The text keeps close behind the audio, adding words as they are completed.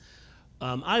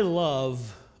I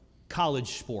love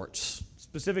college sports,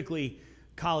 specifically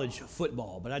college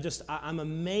football, but I'm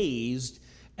amazed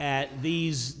at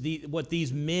what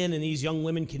these men and these young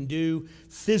women can do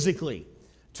physically.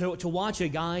 To watch a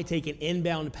guy take an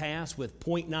inbound pass with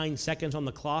 0.9 seconds on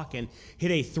the clock and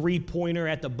hit a three-pointer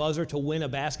at the buzzer to win a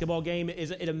basketball game,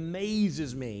 it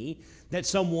amazes me that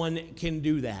someone can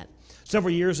do that.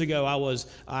 Several years ago,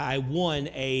 I won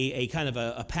a kind of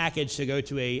a package to go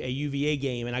to a UVA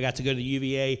game, and I got to go to the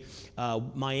UVA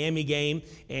Miami game.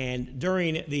 And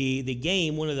during the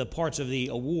game, one of the parts of the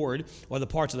award or the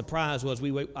parts of the prize was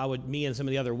me and some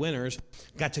of the other winners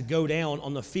got to go down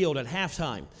on the field at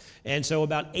halftime. And so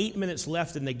about 8 minutes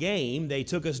left in the game, they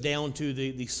took us down to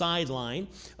the sideline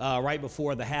right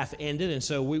before the half ended. And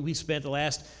so we spent the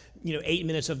last 8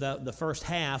 minutes of the first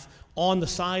half on the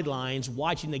sidelines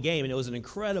watching the game, and it was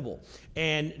incredible.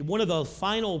 And one of the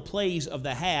final plays of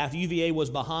the half, UVA was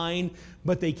behind,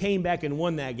 but they came back and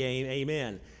won that game.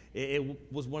 Amen.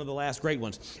 It was one of the last great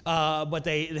ones. But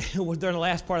during the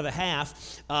last part of the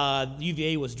half,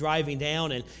 UVA was driving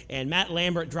down, and Matt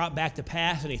Lambert dropped back to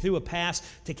pass, and he threw a pass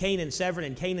to Kanan Severin,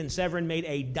 and Kanan Severin made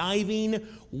a diving,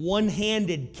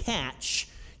 one-handed catch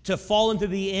to fall into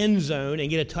the end zone and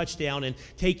get a touchdown and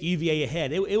take UVA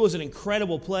ahead. It was an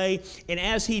incredible play, and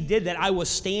as he did that, I was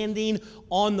standing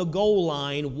on the goal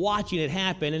line watching it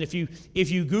happen. And if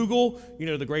you Google,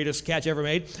 the greatest catch ever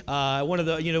made,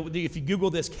 if you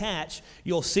Google this catch,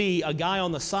 you'll see a guy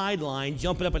on the sideline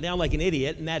jumping up and down like an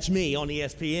idiot, and that's me on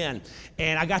ESPN.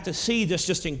 And I got to see this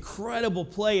just incredible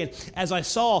play, and as I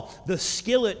saw the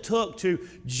skill it took to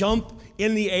jump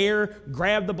in the air,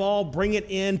 grab the ball, bring it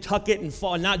in, tuck it, and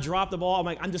fall, and not drop the ball.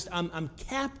 I'm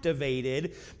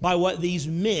captivated by what these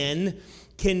men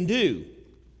can do.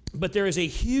 But there is a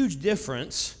huge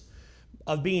difference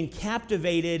of being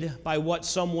captivated by what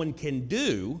someone can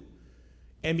do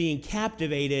and being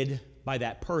captivated by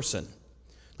that person.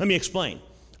 Let me explain.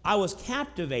 I was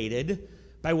captivated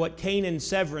by what Kanan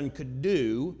Severin could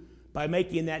do by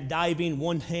making that diving,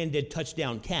 one-handed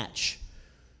touchdown catch.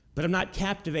 But I'm not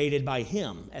captivated by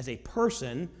him as a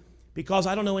person because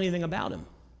I don't know anything about him.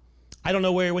 I don't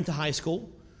know where he went to high school.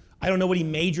 I don't know what he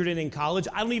majored in college.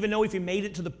 I don't even know if he made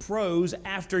it to the pros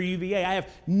after UVA. I have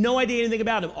no idea anything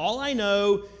about him. All I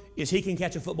know is he can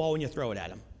catch a football when you throw it at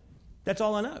him. That's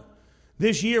all I know.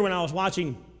 This year when I was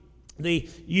watching the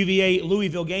UVA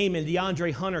Louisville game, and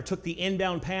DeAndre Hunter took the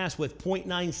inbound pass with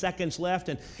 0.9 seconds left,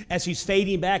 and as he's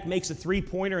fading back, makes a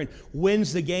three-pointer and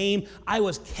wins the game. I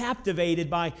was captivated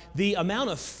by the amount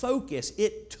of focus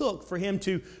it took for him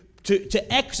to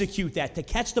execute that, to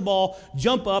catch the ball,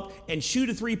 jump up, and shoot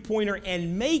a three-pointer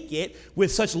and make it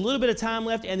with such little bit of time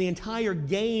left and the entire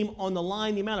game on the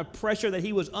line, the amount of pressure that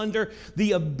he was under,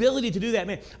 the ability to do that.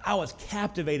 Man, I was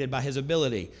captivated by his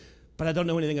ability, but I don't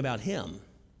know anything about him.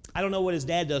 I don't know what his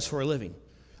dad does for a living.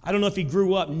 I don't know if he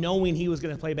grew up knowing he was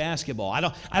going to play basketball. I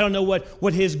don't know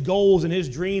what his goals and his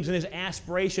dreams and his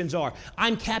aspirations are.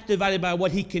 I'm captivated by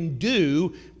what he can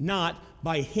do, not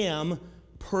by him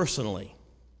personally.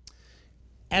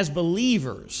 As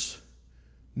believers,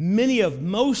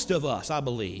 most of us, I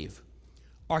believe,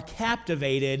 are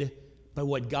captivated by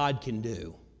what God can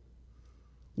do.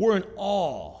 We're in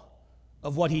awe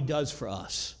of what he does for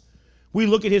us. We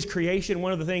look at his creation.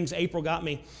 One of the things April got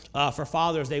me for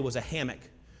Father's Day was a hammock.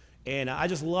 And I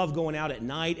just love going out at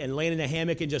night and laying in a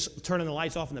hammock and just turning the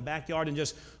lights off in the backyard and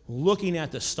just looking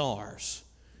at the stars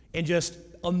and just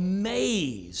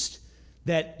amazed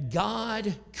that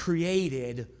God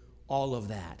created all of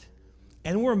that.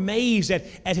 And we're amazed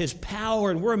at his power,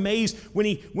 and we're amazed when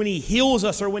he heals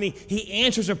us, or when he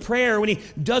answers a prayer, when he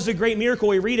does a great miracle.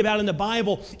 We read about in the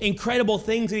Bible incredible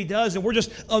things that he does, and we're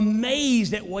just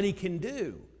amazed at what he can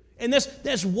do. And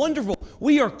that's wonderful.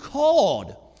 We are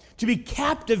called to be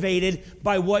captivated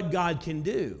by what God can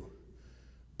do.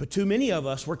 But too many of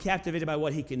us, we're captivated by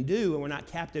what he can do, and we're not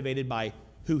captivated by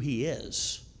who he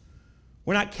is.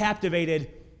 We're not captivated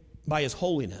by his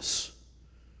holiness,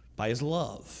 by his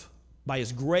love, by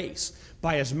his grace,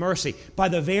 by his mercy, by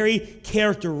the very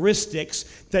characteristics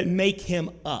that make him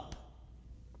up.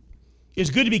 It's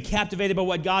good to be captivated by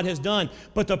what God has done,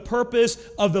 but the purpose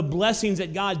of the blessings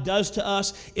that God does to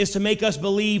us is to make us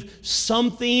believe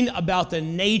something about the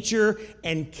nature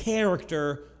and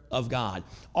character of God.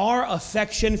 Our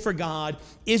affection for God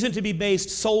isn't to be based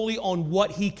solely on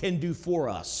what he can do for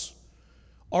us.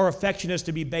 Our affection is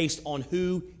to be based on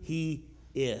who he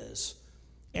is.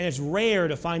 And it's rare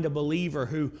to find a believer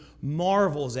who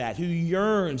marvels at, who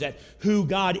yearns at who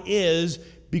God is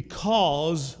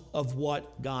because of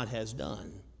what God has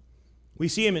done. We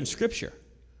see him in Scripture.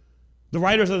 The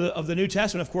writers of the New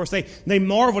Testament, of course, they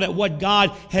marveled at what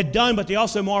God had done, but they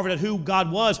also marveled at who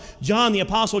God was. John, the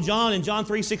Apostle John, in John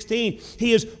 3:16,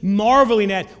 he is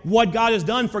marveling at what God has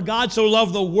done. For God so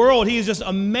loved the world. He is just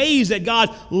amazed that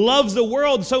God loves the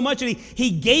world so much that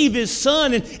he gave his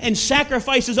Son and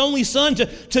sacrificed his only Son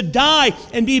to die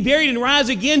and be buried and rise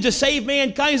again to save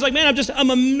mankind. He's like, man,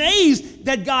 I'm amazed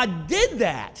that God did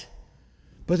that.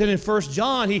 But then in 1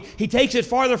 John, he takes it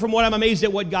farther from what I'm amazed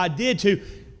at what God did to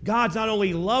God's not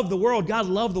only loved the world, God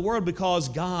loved the world because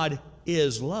God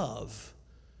is love.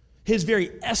 His very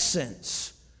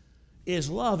essence is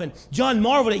love. And John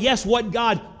marveled at, yes, what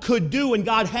God could do and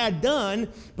God had done,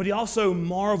 but he also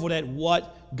marveled at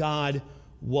what God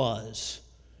was.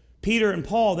 Peter and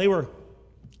Paul, they were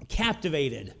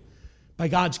captivated by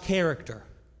God's character.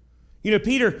 You know,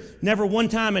 Peter never one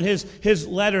time in his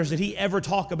letters did he ever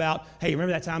talk about, hey,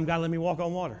 remember that time God let me walk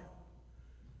on water?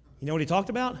 You know what he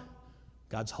talked about?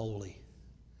 God's holy.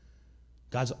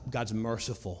 God's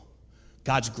merciful.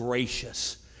 God's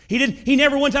gracious. He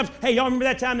never one time, hey, y'all remember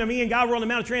that time that me and God were on the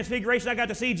Mount of Transfiguration? I got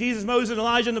to see Jesus, Moses, and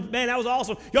Elijah, and man, that was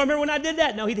awesome. Y'all remember when I did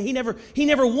that? No, he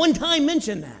never one time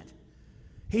mentioned that.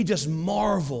 He just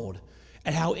marveled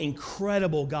at how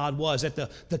incredible God was, at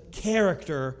the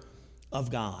character of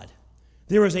God.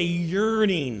 There was a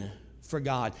yearning for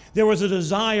God. There was a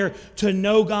desire to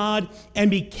know God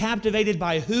and be captivated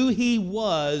by who he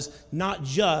was, not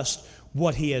just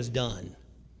what he has done.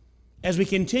 As we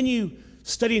continue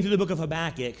studying through the book of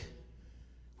Habakkuk,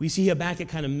 we see Habakkuk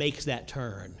kind of makes that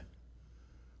turn.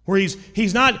 Where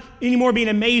he's not anymore being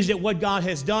amazed at what God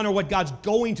has done or what God's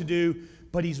going to do,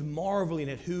 but he's marveling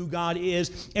at who God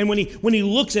is. And when he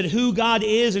looks at who God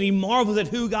is and he marvels at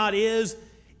who God is,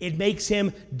 it makes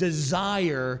him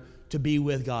desire to be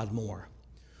with God more.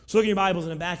 So look in your Bibles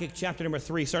in Habakkuk chapter number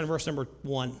 3, starting verse number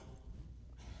 1.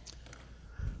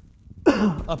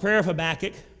 A prayer of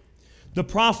Habakkuk, the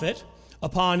prophet,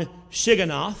 upon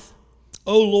Shigionoth.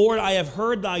 O Lord, I have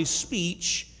heard thy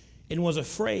speech and was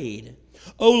afraid.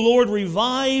 O Lord,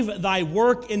 revive thy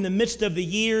work in the midst of the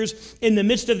years. In the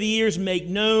midst of the years make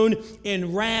known.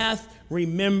 In wrath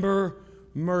remember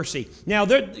mercy. Now,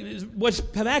 what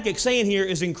Habakkuk's saying here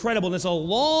is incredible, and it's a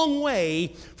long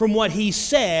way from what he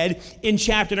said in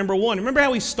chapter number 1. Remember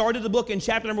how he started the book in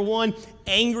chapter number 1,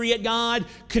 angry at God,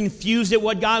 confused at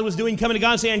what God was doing, coming to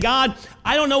God and saying, God,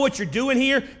 I don't know what you're doing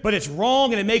here, but it's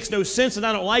wrong and it makes no sense and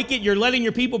I don't like it. You're letting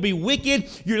your people be wicked.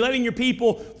 You're letting your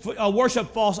people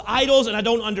worship false idols, and I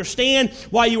don't understand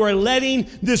why you are letting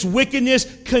this wickedness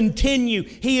continue.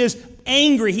 He is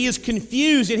angry, he is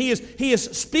confused, and he is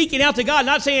speaking out to God,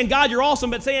 not saying, God, you're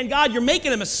awesome, but saying, God, you're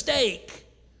making a mistake.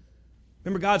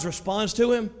 Remember God's response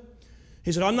to him?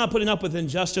 He said, I'm not putting up with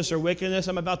injustice or wickedness,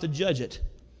 I'm about to judge it.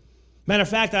 Matter of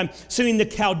fact, I'm sending the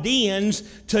Chaldeans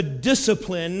to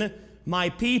discipline my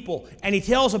people. And he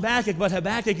tells Habakkuk, but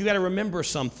Habakkuk, you got to remember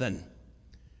something.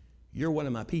 You're one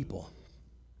of my people.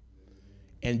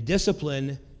 And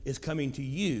discipline is coming to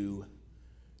you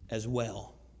as well.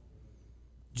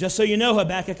 Just so you know,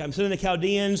 Habakkuk, I'm sending the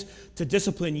Chaldeans to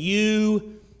discipline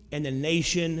you and the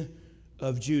nation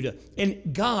of Judah.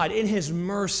 And God, in his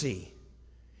mercy,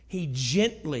 he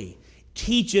gently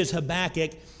teaches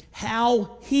Habakkuk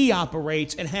how he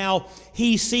operates and how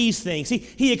he sees things.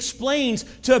 He explains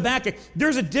to Habakkuk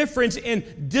there's a difference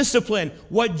in discipline,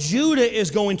 what Judah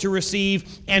is going to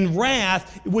receive, and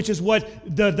wrath, which is what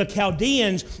the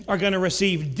Chaldeans are going to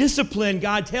receive. Discipline,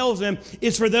 God tells them,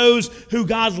 is for those who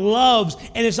God loves,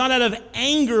 and it's not out of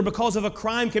anger because of a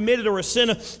crime committed or a sin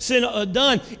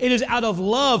done. It is out of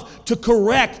love to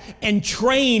correct and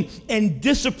train and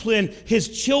discipline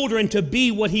his children to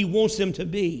be what he wants them to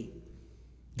be.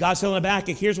 God's telling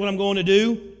Habakkuk, here's what I'm going to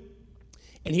do,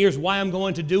 and here's why I'm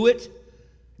going to do it,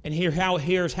 and here's how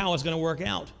it's going to work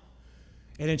out.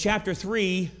 And in chapter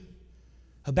 3,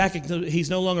 Habakkuk,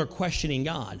 he's no longer questioning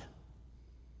God.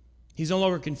 He's no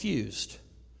longer confused.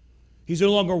 He's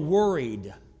no longer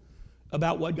worried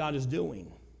about what God is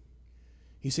doing.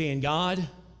 He's saying, God,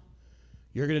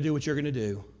 you're going to do what you're going to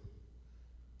do,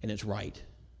 and it's right.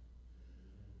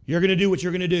 You're going to do what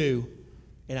you're going to do,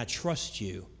 and I trust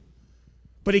you.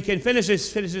 But he can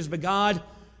finishes, but God,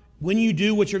 when you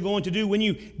do what you're going to do, when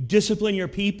you discipline your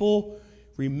people,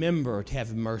 remember to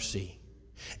have mercy.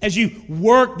 As you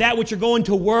work that which you're going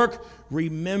to work,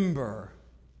 remember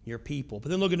your people. But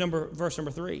then look at verse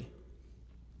number 3.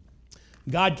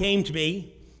 God came to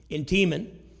me in Teman,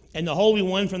 and the Holy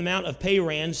One from the Mount of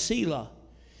Paran, Selah.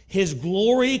 His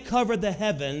glory covered the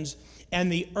heavens,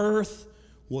 and the earth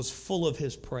was full of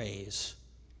his praise.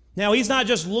 Now, he's not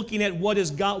just looking at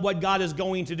what God is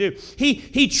going to do.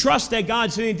 He trusts that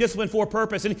God's sending discipline for a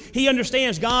purpose, and he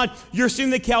understands, God, you're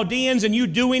sending the Chaldeans and you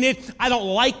doing it. I don't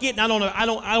like it, and I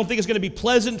don't think it's going to be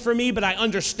pleasant for me, but I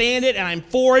understand it and I'm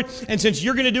for it. And since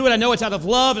you're going to do it, I know it's out of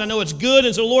love and I know it's good.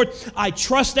 And so, Lord, I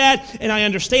trust that and I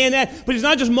understand that. But he's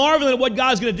not just marveling at what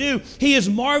God's going to do. He is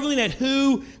marveling at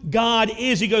who God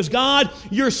is. He goes, God,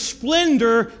 your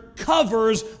splendor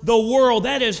covers the world.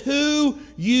 That is who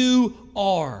you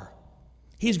are.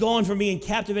 He's gone from being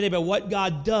captivated by what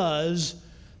God does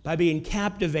by being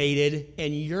captivated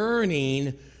and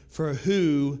yearning for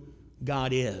who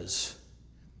God is.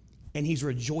 And he's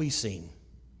rejoicing.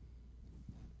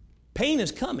 Pain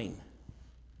is coming,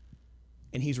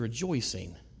 and he's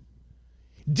rejoicing.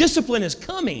 Discipline is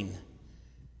coming,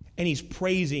 and he's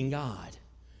praising God.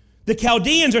 The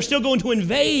Chaldeans are still going to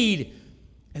invade,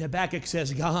 and Habakkuk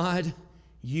says, God,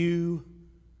 you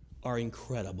are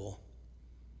incredible.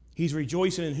 He's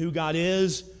rejoicing in who God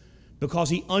is because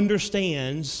he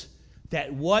understands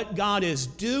that what God is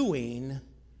doing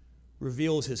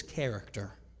reveals his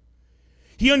character.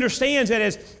 He understands that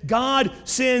as God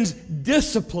sends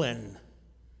discipline,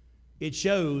 it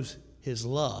shows his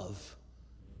love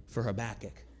for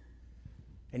Habakkuk.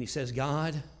 And he says,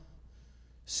 God,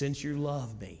 since you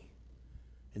love me,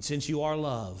 and since you are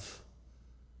love,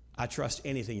 I trust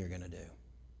anything you're going to do.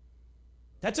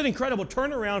 That's an incredible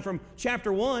turnaround from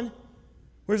chapter 1,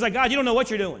 where it's like, God, you don't know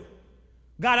what you're doing.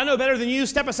 God, I know better than you.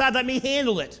 Step aside, let me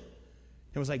handle it.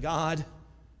 And it was like, God,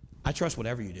 I trust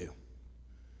whatever you do.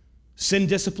 Send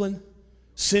discipline,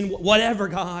 send whatever,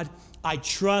 God, I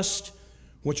trust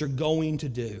what you're going to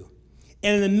do.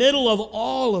 And in the middle of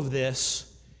all of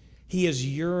this, he is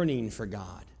yearning for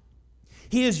God.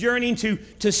 He is yearning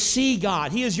to see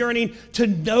God. He is yearning to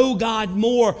know God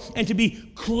more and to be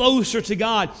closer to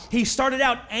God. He started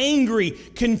out angry,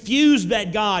 confused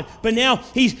at God, but now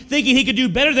he's thinking he could do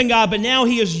better than God, but now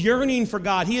he is yearning for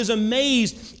God. He is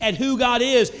amazed at who God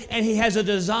is, and he has a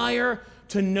desire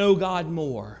to know God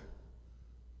more.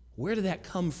 Where did that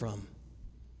come from?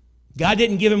 God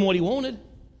didn't give him what he wanted.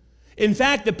 In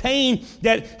fact, the pain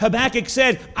that Habakkuk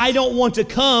said, I don't want to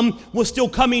come, was still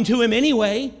coming to him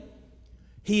anyway.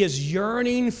 He is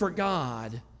yearning for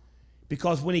God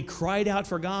because when he cried out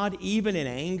for God, even in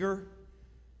anger,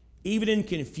 even in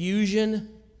confusion,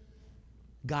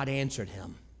 God answered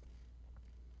him.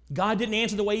 God didn't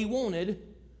answer the way he wanted,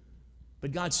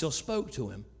 but God still spoke to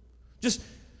him. Just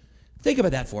think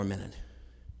about that for a minute.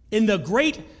 In the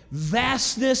great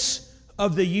vastness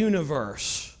of the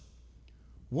universe,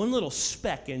 one little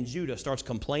speck in Judah starts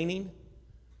complaining,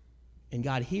 and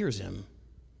God hears him,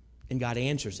 and God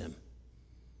answers him.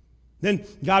 Then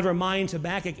God reminds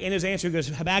Habakkuk in his answer, he goes,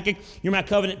 Habakkuk, you're my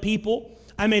covenant people.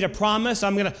 I made a promise.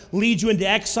 I'm going to lead you into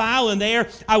exile, and there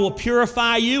I will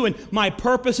purify you, and my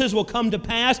purposes will come to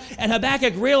pass. And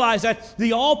Habakkuk realized that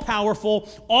the all-powerful,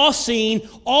 all-seeing,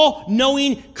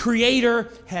 all-knowing Creator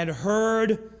had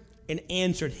heard and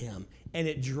answered him. And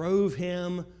it drove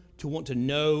him to want to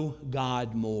know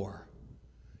God more,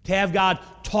 to have God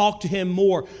talk to him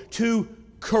more, to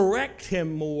correct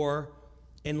him more,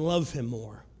 and love him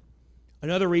more.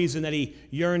 Another reason that he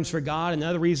yearns for God,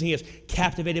 another reason he is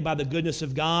captivated by the goodness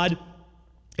of God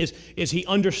is he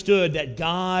understood that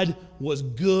God was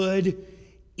good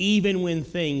even when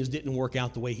things didn't work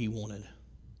out the way he wanted.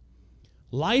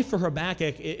 Life for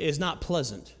Habakkuk is not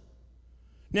pleasant.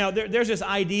 Now, there's this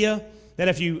idea that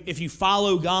if you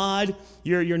follow God,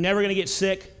 you're never going to get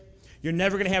sick. You're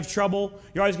never going to have trouble.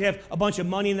 You're always going to have a bunch of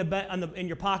money in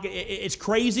your pocket. It's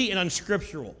crazy and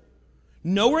unscriptural.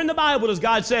 Nowhere in the Bible does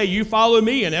God say, you follow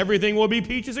me and everything will be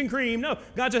peaches and cream. No,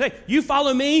 God says, hey, you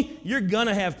follow me, you're going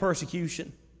to have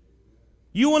persecution.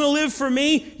 You want to live for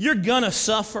me, you're going to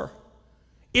suffer.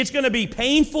 It's going to be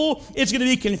painful. It's going to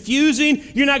be confusing.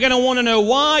 You're not going to want to know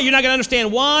why. You're not going to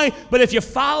understand why. But if you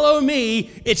follow me,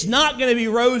 it's not going to be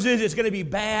roses. It's going to be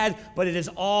bad. But it is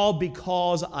all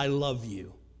because I love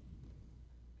you.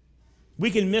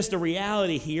 We can miss the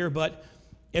reality here, but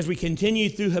as we continue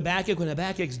through Habakkuk, when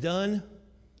Habakkuk's done,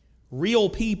 real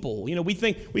people, we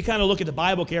kind of look at the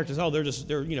Bible characters,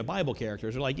 they're Bible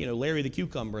characters. They're like, Larry the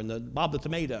cucumber and the Bob the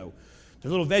tomato.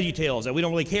 They're little Veggie Tales that we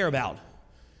don't really care about.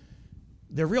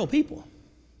 They're real people.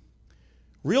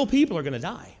 Real people are going to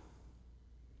die.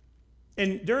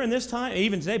 And during this time,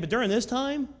 even today, but during this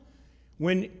time,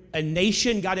 when a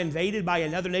nation got invaded by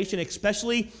another nation,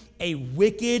 especially a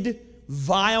wicked,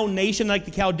 vile nation like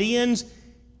the Chaldeans,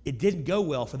 it didn't go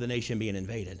well for the nation being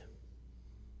invaded.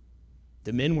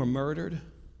 The men were murdered.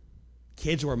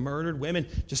 Kids were murdered. Women,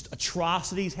 just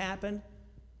atrocities happened.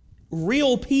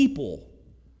 Real people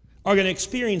are going to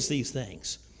experience these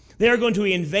things. They are going to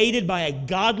be invaded by a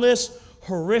godless,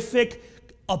 horrific,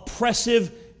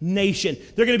 oppressive nation.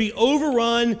 They're going to be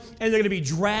overrun and they're going to be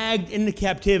dragged into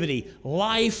captivity.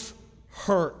 Life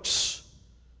hurts.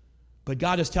 But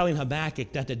God is telling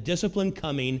Habakkuk that the discipline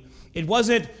coming, it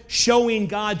wasn't showing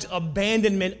God's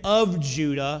abandonment of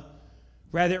Judah,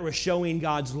 rather it was showing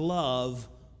God's love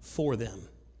for them.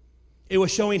 It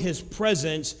was showing His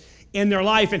presence in their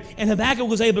life. And Habakkuk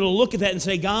was able to look at that and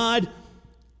say, God,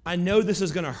 I know this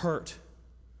is going to hurt.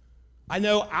 I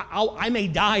know I may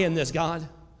die in this, God.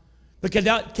 The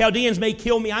Chaldeans may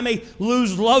kill me. I may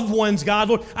lose loved ones, God.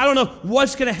 Lord, I don't know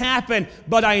what's going to happen,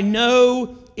 but I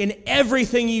know in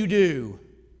everything you do,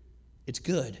 it's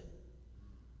good.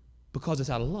 Because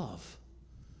it's out of love.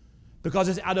 Because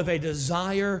it's out of a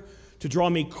desire to draw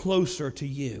me closer to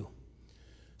you.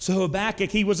 So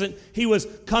Habakkuk, he was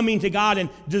coming to God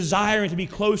and desiring to be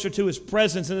closer to His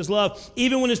presence and His love.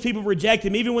 Even when His people reject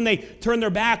Him, even when they turn their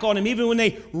back on Him, even when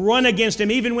they run against Him,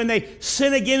 even when they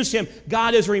sin against Him,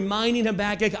 God is reminding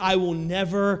Habakkuk, I will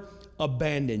never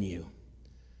abandon you.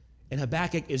 And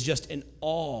Habakkuk is just in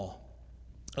awe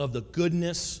of the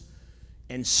goodness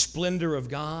and splendor of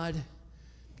God,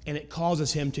 and it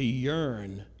causes him to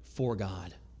yearn for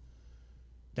God.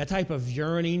 That type of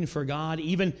yearning for God,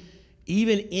 even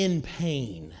in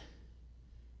pain,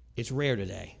 it's rare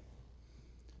today.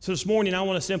 So this morning I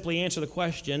want to simply answer the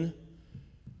question,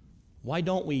 why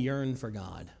don't we yearn for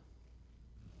God?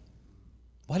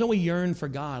 Why don't we yearn for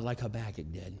God like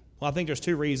Habakkuk did? Well, I think there's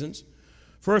two reasons.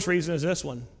 First reason is this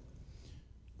one.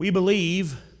 We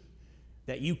believe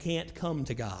that you can't come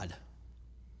to God.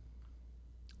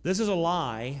 This is a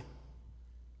lie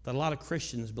that a lot of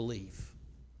Christians believe.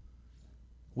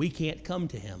 We can't come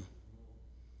to Him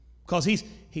because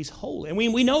He's holy. And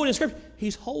we know in Scripture,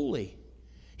 He's holy.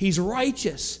 He's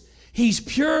righteous. He's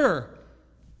pure.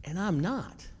 And I'm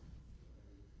not.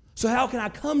 So how can I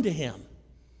come to Him?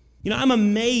 I'm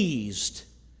amazed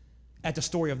at the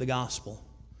story of the gospel.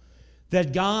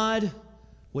 That God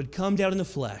would come down in the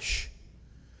flesh.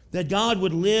 That God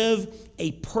would live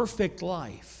a perfect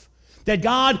life. That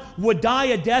God would die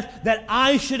a death that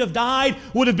I should have died,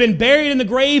 would have been buried in the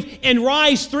grave, and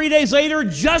rise 3 days later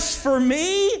just for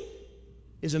me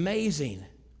is amazing.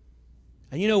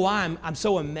 And you know why I'm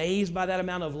so amazed by that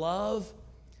amount of love?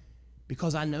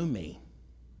 Because I know me.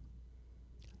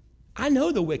 I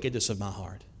know the wickedness of my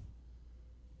heart.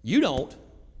 You don't.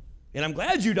 And I'm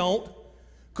glad you don't.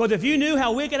 Because if you knew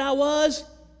how wicked I was,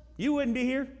 you wouldn't be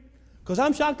here. Because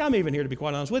I'm shocked I'm even here, to be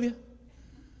quite honest with you.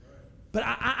 But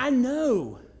I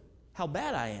know how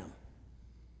bad I am.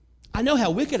 I know how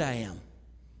wicked I am.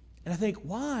 And I think,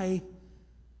 why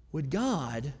would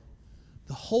God,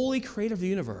 the holy creator of the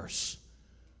universe,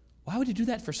 why would He do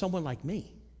that for someone like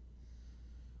me?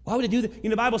 Why would He do that?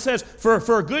 The Bible says,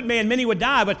 for a good man, many would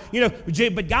die,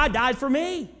 but God died for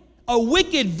me. A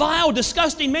wicked, vile,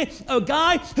 disgusting man. A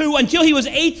guy who, until he was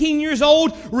 18 years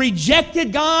old,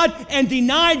 rejected God and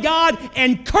denied God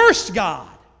and cursed God.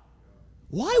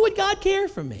 Why would God care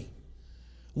for me?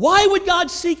 Why would God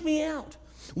seek me out?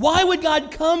 Why would God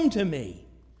come to me?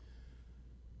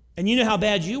 And you know how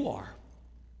bad you are.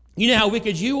 You know how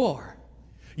wicked you are.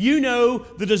 You know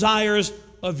the desires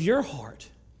of your heart.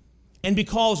 And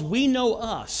because we know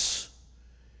us,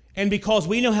 and because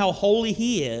we know how holy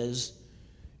He is,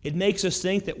 it makes us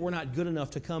think that we're not good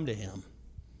enough to come to Him.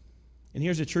 And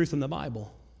here's the truth from the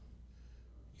Bible.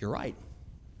 You're right.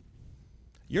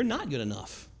 You're not good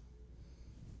enough.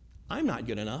 I'm not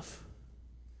good enough.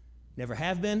 Never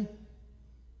have been,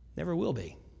 never will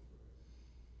be.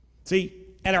 See,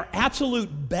 at our absolute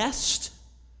best,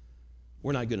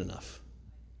 we're not good enough.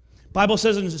 Bible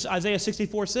says in Isaiah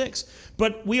 64:6,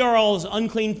 but we are all as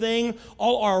unclean thing,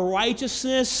 all our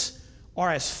righteousness are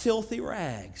as filthy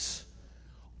rags.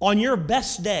 On your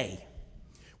best day,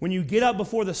 when you get up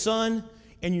before the sun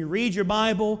and you read your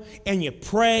Bible and you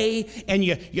pray and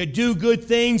you do good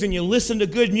things and you listen to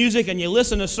good music and you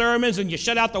listen to sermons and you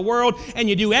shut out the world and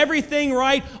you do everything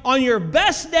right, on your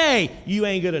best day, you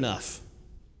ain't good enough.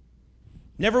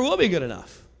 Never will be good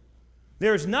enough.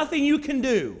 There's nothing you can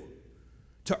do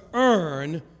to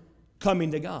earn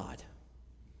coming to God.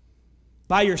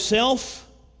 By yourself,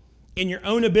 in your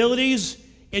own abilities,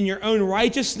 in your own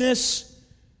righteousness,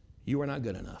 you are not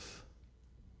good enough.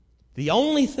 The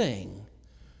only thing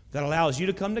that allows you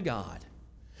to come to God,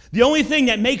 the only thing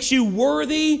that makes you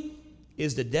worthy,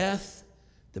 is the death,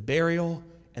 the burial,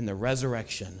 and the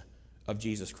resurrection of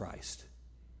Jesus Christ.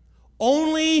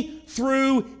 Only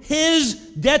through His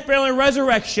death, burial, and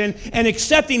resurrection and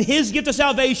accepting His gift of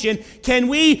salvation can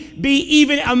we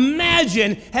even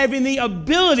imagine having the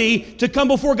ability to come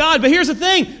before God. But here's the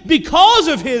thing. Because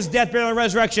of His death, burial, and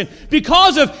resurrection,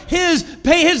 because of His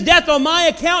death on my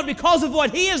account, because of what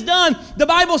He has done, the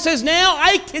Bible says now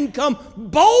I can come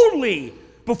boldly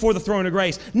before the throne of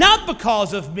grace. Not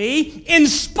because of me, in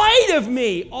spite of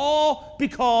me, all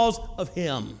because of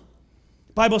Him.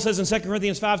 The Bible says in 2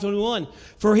 Corinthians 5:21,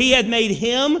 for He had made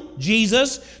Him,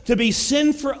 Jesus, to be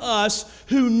sin for us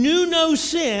who knew no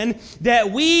sin,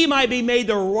 that we might be made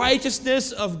the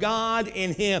righteousness of God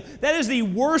in Him. That is the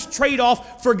worst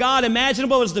trade-off for God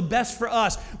imaginable. It's the best for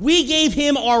us. We gave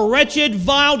Him our wretched,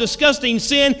 vile, disgusting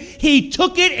sin. He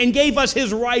took it and gave us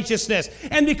His righteousness.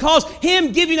 And because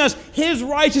Him giving us His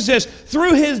righteousness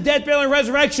through His death, burial, and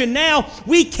resurrection, now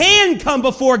we can come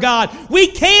before God. We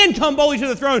can come boldly to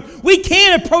the throne. We can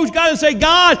approach God and say,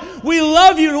 God, we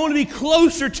love you and want to be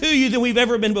closer to you than we've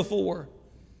ever been before.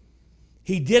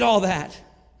 He did all that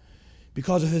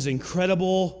because of His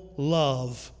incredible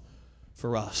love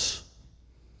for us.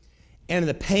 And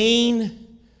the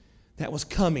pain that was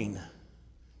coming,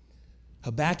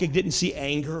 Habakkuk didn't see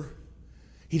anger.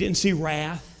 He didn't see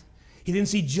wrath. He didn't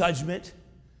see judgment.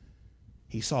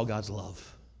 He saw God's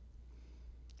love.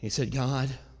 He said, God,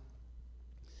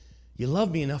 you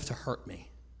love me enough to hurt me.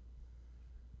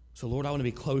 So, Lord, I want to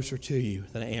be closer to you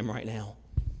than I am right now.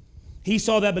 He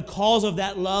saw that because of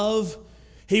that love,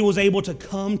 he was able to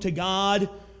come to God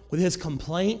with his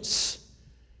complaints,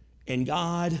 and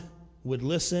God would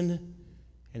listen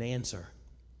and answer.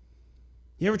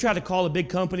 You ever try to call a big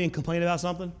company and complain about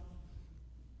something?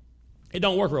 It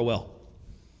don't work real well.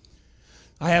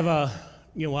 I have I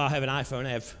have an iPhone.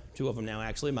 I have two of them now,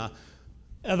 actually. The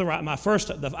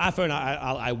iPhone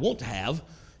I want to have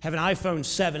an iPhone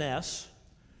 7S.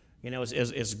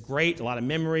 It's great, a lot of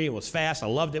memory, it was fast, I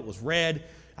loved it, it was red.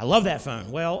 I love that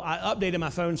phone. Well, I updated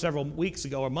my phone several weeks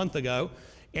ago or a month ago,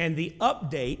 and the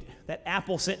update that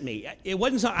Apple sent me, it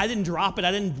wasn't I didn't drop it,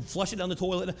 I didn't flush it down the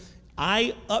toilet.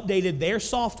 I updated their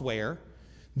software,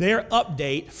 their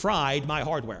update fried my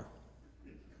hardware.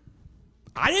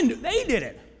 They did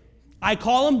it. I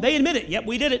call them, they admit it. Yep,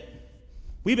 we did it.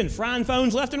 We've been frying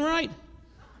phones left and right.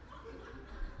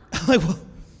 I'm like, well,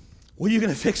 are you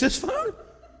going to fix this phone?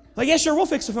 Like, yeah, sure, we'll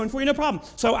fix the phone for you, no problem.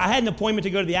 So I had an appointment to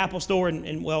go to the Apple store,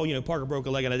 and Parker broke a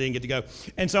leg and I didn't get to go.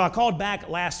 And so I called back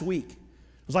last week. I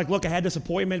was like, look, I had this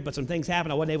appointment, but some things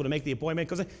happened. I wasn't able to make the appointment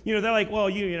because, they're like, well,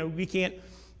 we can't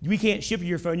ship you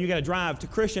your phone. You got to drive to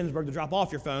Christiansburg to drop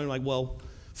off your phone. Like, well,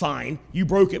 fine. You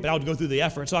broke it, but I'll go through the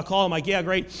effort. So I call them like, yeah,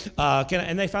 great.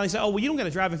 And they finally say, oh, well, you don't got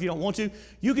to drive if you don't want to.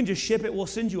 You can just ship it. We'll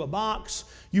send you a box.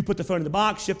 You put the phone in the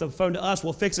box, ship the phone to us.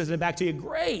 We'll fix it and send it back to you.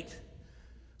 Great.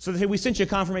 So they say, we sent you a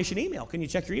confirmation email. Can you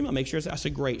check your email? Make sure. I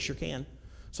said, great, sure can.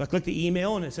 So I clicked the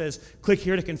email, and it says, click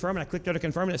here to confirm. And I clicked there to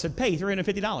confirm, and it said, pay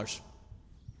 $350.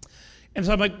 And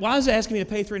so I'm like, why is it asking me to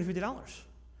pay $350?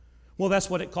 Well, that's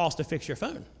what it costs to fix your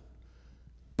phone.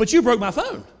 But you broke my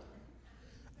phone.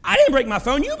 I didn't break my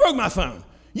phone. You broke my phone.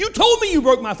 You told me you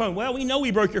broke my phone. Well, we know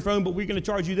we broke your phone, but we're going to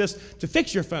charge you this to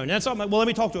fix your phone. And so I'm like, well, let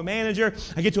me talk to a manager.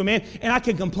 I get to a man, and I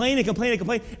can complain and complain and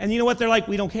complain. And you know what? They're like,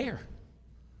 we don't care.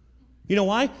 You know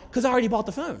why? Because I already bought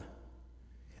the phone.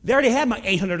 They already had my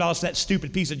 $800 for that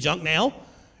stupid piece of junk now,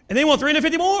 and they want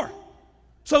 $350 more.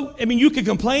 So, you can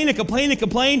complain and complain and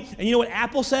complain, and you know what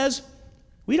Apple says?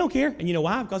 We don't care. And you know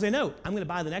why? Because they know I'm going to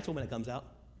buy the next one when it comes out.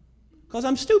 Because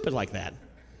I'm stupid like that.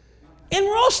 And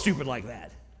we're all stupid like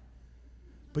that.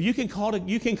 But you can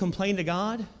complain to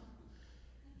God,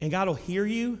 and God will hear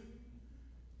you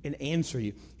and answer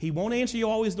you. He won't answer you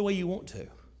always the way you want to.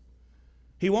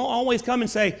 He won't always come and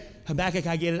say, Habakkuk,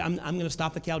 I get it. I'm going to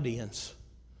stop the Chaldeans.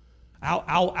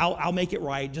 I'll make it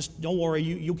right. Just don't worry.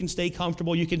 You can stay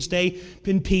comfortable. You can stay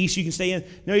in peace. You can stay in.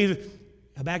 No,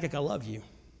 Habakkuk, I love you.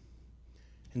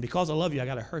 And because I love you, I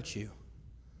got to hurt you.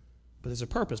 But there's a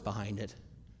purpose behind it,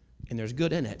 and there's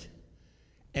good in it.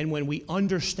 And when we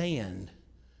understand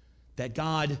that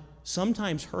God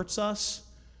sometimes hurts us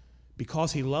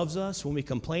because he loves us, when we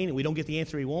complain and we don't get the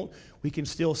answer we want, we can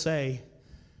still say,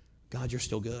 God, you're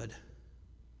still good.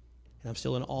 And I'm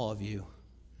still in awe of you.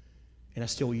 And I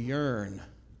still yearn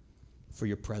for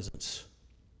your presence.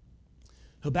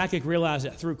 Habakkuk realized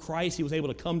that through Christ he was able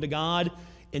to come to God,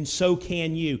 and so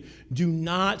can you. Do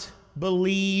not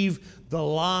believe the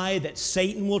lie that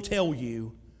Satan will tell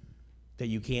you that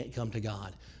you can't come to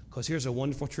God. Because here's a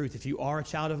wonderful truth. If you are a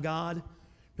child of God,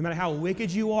 no matter how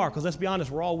wicked you are, because let's be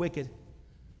honest, we're all wicked.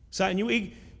 So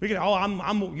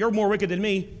you're more wicked than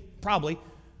me, probably.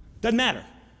 Doesn't matter.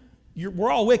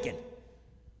 We're all wicked.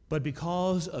 But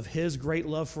because of his great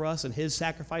love for us and his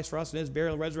sacrifice for us and his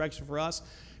burial and resurrection for us,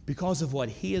 because of what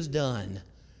he has done,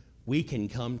 we can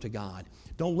come to God.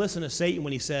 Don't listen to Satan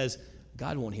when he says,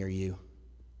 God won't hear you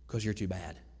because you're too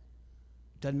bad.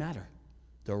 Doesn't matter.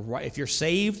 If you're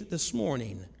saved this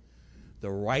morning,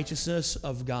 the righteousness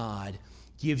of God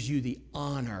gives you the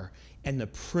honor and the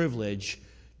privilege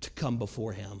to come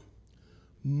before him.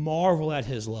 Marvel at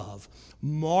his love.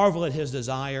 Marvel at his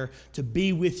desire to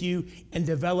be with you and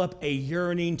develop a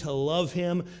yearning to love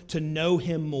him, to know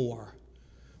him more.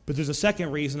 But there's a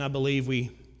second reason I believe we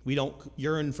don't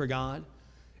yearn for God,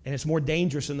 and it's more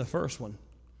dangerous than the first one.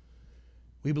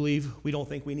 We believe we don't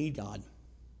think we need God.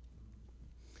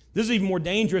 This is even more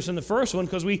dangerous than the first one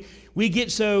because we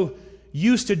get so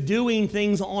used to doing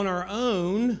things on our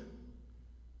own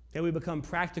that we become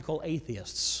practical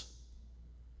atheists.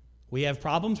 We have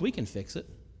problems, we can fix it.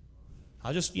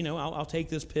 I'll take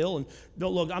this pill and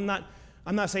don't look. I'm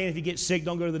not saying if you get sick,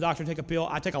 don't go to the doctor and take a pill.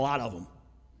 I take a lot of them.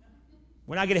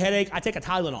 When I get a headache, I take a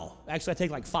Tylenol. Actually, I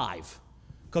take like 5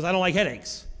 because I don't like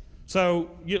headaches. So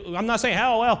I'm not saying,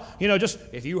 just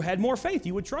if you had more faith,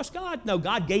 you would trust God. No,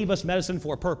 God gave us medicine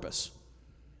for a purpose.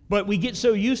 But we get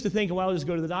so used to thinking, well, I'll just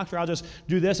go to the doctor. I'll just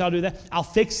do this. I'll do that. I'll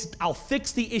fix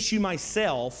the issue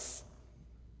myself.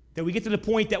 That we get to the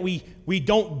point that we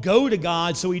don't go to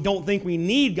God, so we don't think we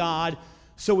need God,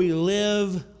 so we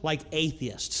live like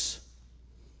atheists.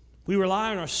 We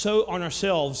rely on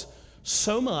ourselves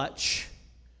so much,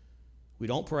 we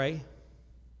don't pray,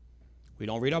 we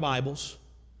don't read our Bibles,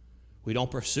 we don't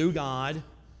pursue God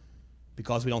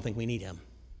because we don't think we need him.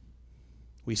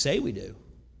 We say we do.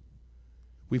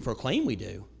 We proclaim we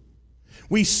do.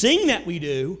 We sing that we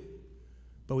do,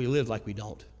 but we live like we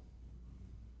don't.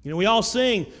 We all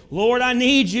sing, Lord, I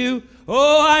need you.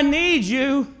 Oh, I need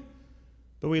you.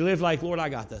 But we live like, Lord, I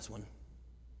got this one.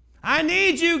 I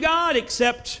need you, God,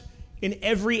 except in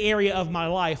every area of my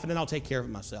life, and then I'll take care of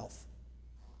it myself.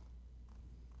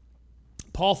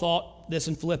 Paul thought this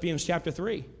in Philippians chapter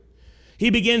 3. He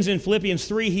begins in Philippians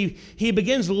 3, he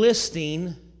begins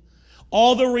listing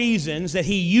all the reasons that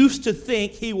he used to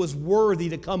think he was worthy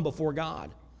to come before God.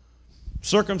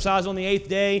 Circumcised on the 8th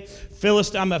day,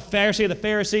 Philistine, I'm a Pharisee of the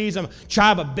Pharisees, I'm a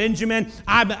tribe of Benjamin,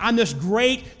 I'm this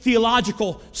great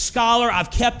theological scholar, I've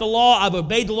kept the law, I've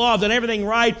obeyed the law, I've done everything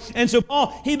right. And so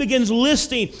Paul, he begins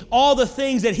listing all the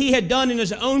things that he had done in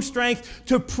his own strength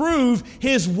to prove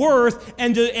his worth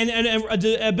and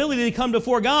the ability to come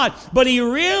before God. But he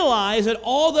realized that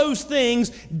all those things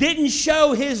didn't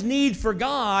show his need for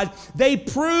God. They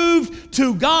proved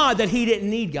to God that he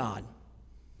didn't need God.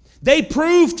 They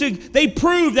proved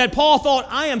that Paul thought,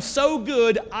 I am so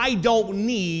good, I don't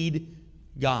need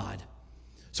God.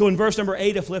 So in verse number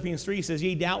 8 of Philippians 3, he says,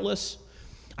 Ye doubtless,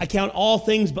 I count all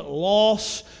things but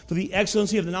loss for the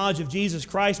excellency of the knowledge of Jesus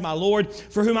Christ, my Lord,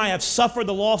 for whom I have suffered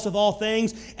the loss of all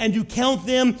things, and do count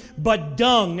them but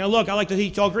dung. Now look, I like to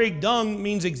teach all Greek. Dung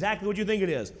means exactly what you think it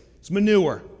is. It's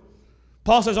manure.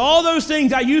 Paul says, all those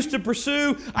things I used to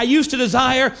pursue, I used to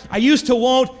desire, I used to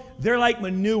want, they're like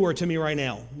manure to me right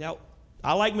now. Now,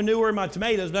 I like manure in my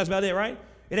tomatoes, but that's about it, right?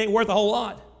 It ain't worth a whole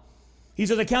lot. He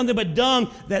says, I count them but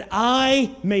dung, that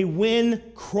I may win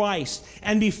Christ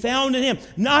and be found in him,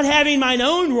 not having mine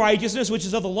own righteousness, which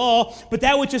is of the law, but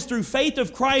that which is through faith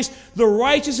of Christ, the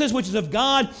righteousness which is of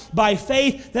God by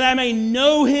faith, that I may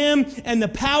know him and the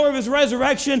power of his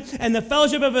resurrection and the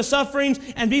fellowship of his sufferings,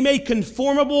 and be made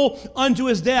conformable unto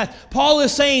his death. Paul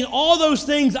is saying all those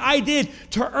things I did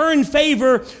to earn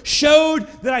favor showed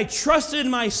that I trusted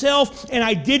in myself and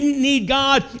I didn't need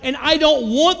God, and I don't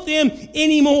want them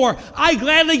anymore. I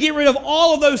gladly get rid of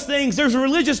all of those things. There's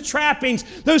religious trappings,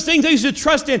 those things I used to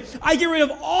trust in. I get rid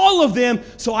of all of them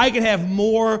so I can have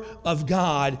more of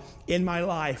God in my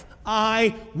life.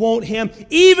 I want him.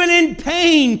 Even in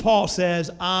pain, Paul says,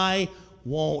 I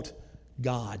want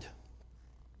God.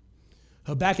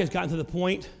 Habakkuk has gotten to the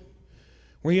point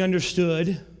where he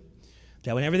understood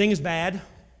that when everything is bad,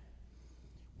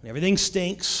 when everything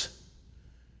stinks,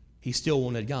 he still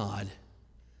wanted God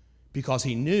because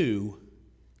he knew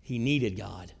he needed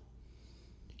God.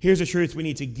 Here's the truth we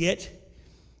need to get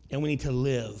and we need to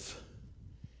live.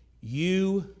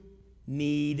 You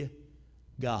need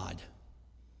God.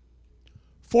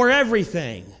 For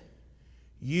everything,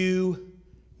 you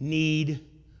need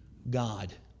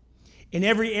God. In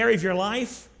every area of your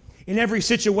life, in every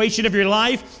situation of your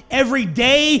life, every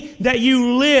day that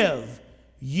you live,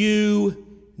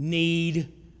 you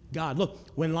need God. Look,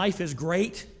 when life is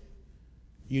great,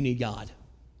 you need God.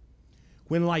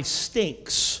 When life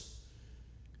stinks,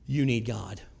 you need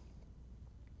God.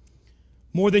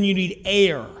 More than you need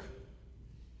air,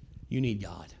 you need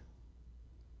God.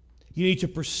 You need to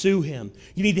pursue Him.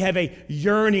 You need to have a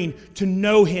yearning to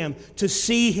know Him, to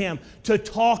see Him, to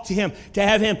talk to Him, to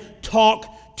have Him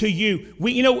talk to you.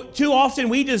 Too often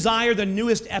we desire the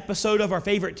newest episode of our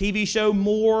favorite TV show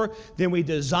more than we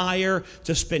desire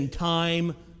to spend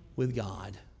time with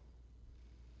God.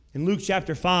 In Luke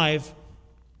chapter 5,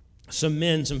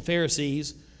 some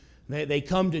Pharisees, they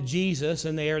come to Jesus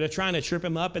and they're trying to trip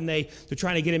Him up and they're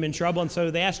trying to get Him in trouble. And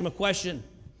so they ask Him a question.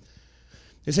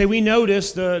 They say, we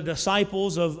notice the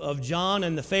disciples of John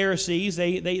and the Pharisees,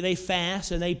 they fast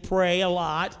and they pray a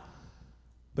lot,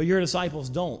 but your disciples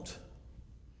don't.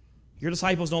 Your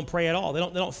disciples don't pray at all. They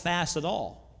don't fast at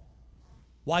all.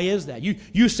 Why is that?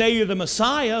 You say you're the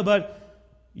Messiah, but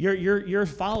your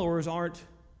followers aren't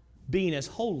being as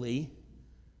holy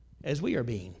as we are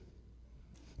being.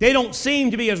 They don't seem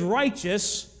to be as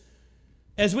righteous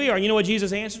as we are. You know what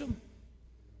Jesus answered them?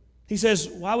 He says,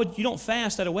 you don't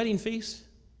fast at a wedding feast?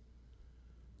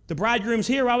 The bridegroom's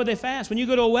here, why would they fast? When you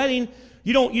go to a wedding,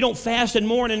 you don't fast and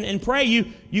mourn and pray.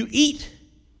 You eat,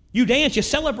 you dance, you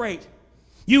celebrate.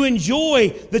 You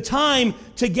enjoy the time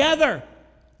together.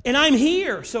 And I'm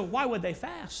here, so why would they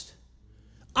fast?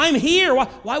 I'm here,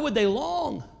 why would they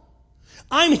long?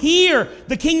 I'm here,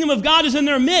 the kingdom of God is in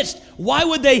their midst. Why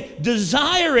would they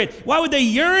desire it? Why would they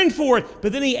yearn for it?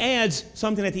 But then he adds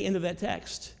something at the end of that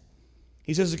text.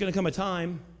 He says there's going to come a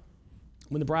time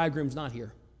when the bridegroom's not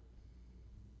here.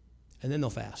 And then they'll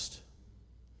fast.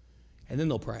 And then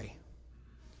they'll pray.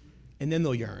 And then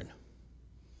they'll yearn.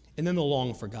 And then they'll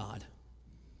long for God.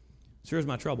 So here's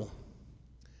my trouble.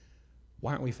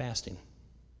 Why aren't we fasting?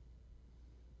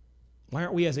 Why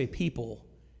aren't we as a people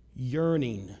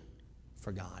yearning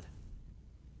for God?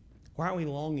 Why aren't we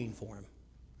longing for Him?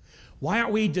 Why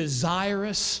aren't we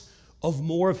desirous of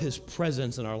more of His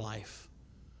presence in our life?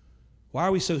 Why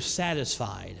are we so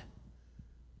satisfied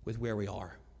with where we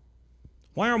are?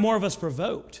 Why aren't more of us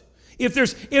provoked? If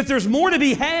there's more to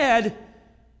be had,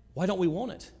 why don't we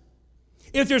want it?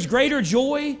 If there's greater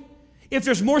joy, if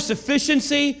there's more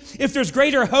sufficiency, if there's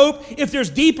greater hope, if there's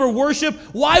deeper worship,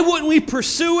 why wouldn't we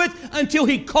pursue it until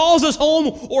He calls us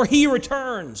home or He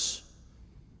returns?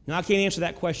 Now, I can't answer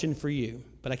that question for you,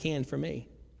 but I can for me.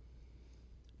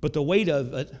 But the weight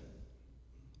of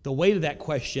that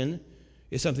question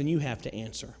is something you have to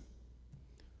answer.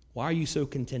 Why are you so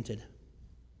contented?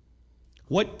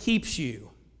 What keeps you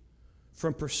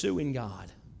from pursuing God?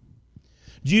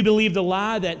 Do you believe the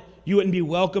lie that you wouldn't be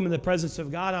welcome in the presence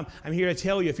of God? I'm here to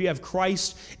tell you, if you have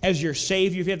Christ as your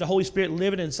Savior, if you have the Holy Spirit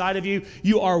living inside of you,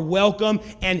 you are welcome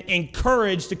and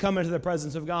encouraged to come into the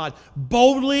presence of God.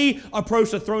 Boldly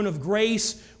approach the throne of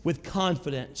grace with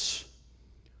confidence.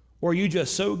 Or are you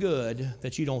just so good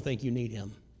that you don't think you need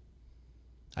Him?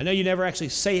 I know you never actually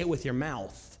say it with your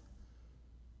mouth,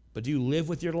 but do you live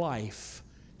with your life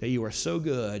that you are so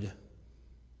good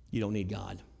you don't need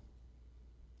God?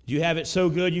 Do you have it so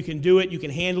good you can do it, you can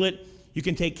handle it, you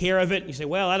can take care of it? You say,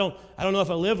 well, I don't know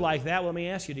if I live like that. Well, let me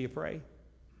ask you, do you pray?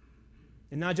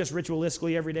 And not just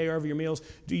ritualistically every day or over your meals.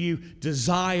 Do you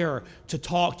desire to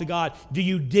talk to God? Do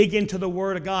you dig into the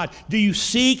Word of God? Do you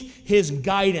seek His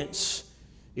guidance?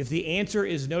 If the answer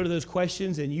is no to those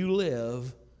questions, then you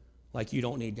live like you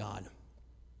don't need God.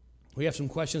 We have some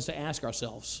questions to ask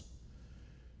ourselves.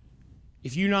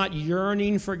 If you're not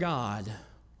yearning for God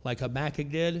like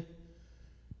Habakkuk did,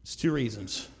 it's two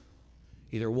reasons.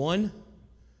 Either one,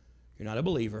 you're not a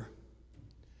believer,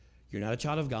 you're not a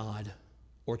child of God,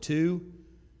 or two,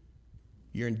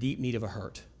 you're in deep need of a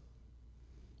hurt.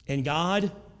 And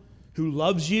God, who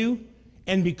loves you,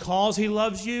 and because He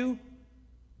loves you,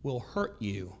 will hurt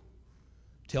you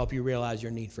to help you realize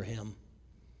your need for Him.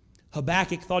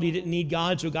 Habakkuk thought he didn't need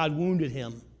God, so God wounded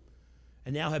him.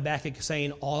 And now Habakkuk is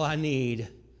saying, all I need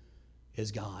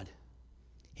is God.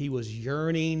 He was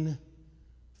yearning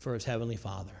for his Heavenly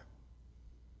Father.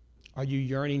 Are you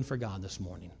yearning for God this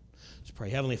morning? Let's pray.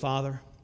 Heavenly Father,